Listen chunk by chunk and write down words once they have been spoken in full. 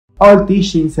all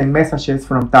teachings and messages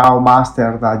from Tao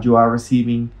Master that you are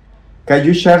receiving. Can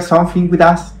you share something with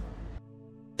us?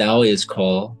 Tao is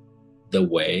called the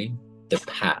way, the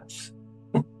path.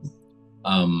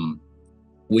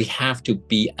 We have to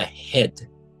be ahead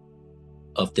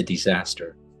of the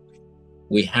disaster.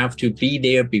 We have to be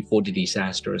there before the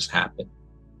disasters happen.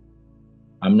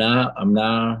 I'm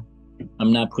not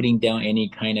putting down any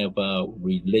kind of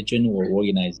religion or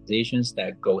organizations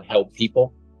that go help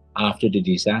people after the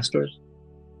disasters,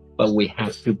 but we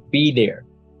have to be there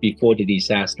before the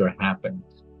disaster happens.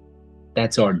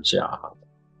 That's our job.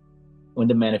 When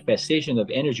the manifestation of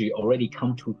energy already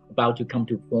about to come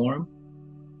to form,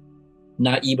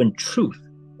 not even truth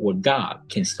or God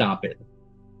can stop it.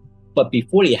 But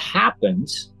before it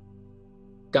happens,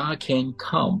 God can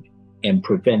come and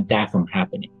prevent that from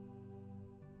happening.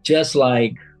 Just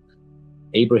like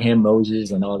Abraham,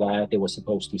 Moses, and all that, they were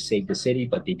supposed to save the city,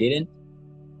 but they didn't,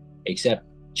 except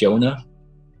Jonah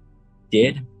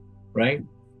did, right?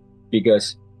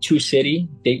 Because two cities,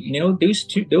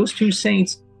 those two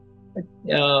saints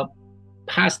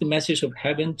passed the message of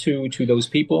heaven to those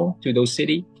people, to those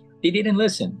cities. They didn't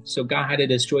listen, so God had to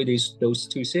destroy those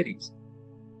two cities.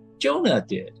 Jonah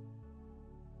did.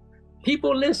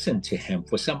 People listened to him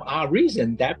for some odd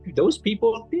reason. That those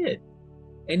people did,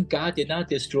 and God did not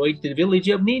destroy the village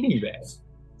of Nineveh.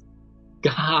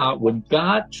 When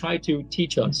God tried to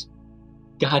teach us,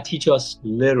 God teach us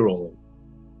literally,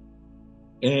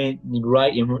 and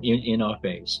right in our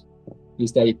face,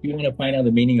 is that if you want to find out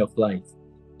the meaning of life,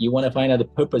 you want to find out the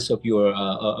purpose of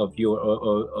yourself.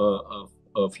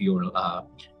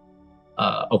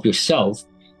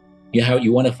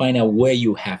 You want to find out where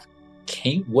you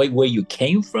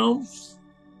came from.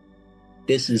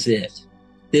 This is it.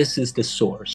 This is the source.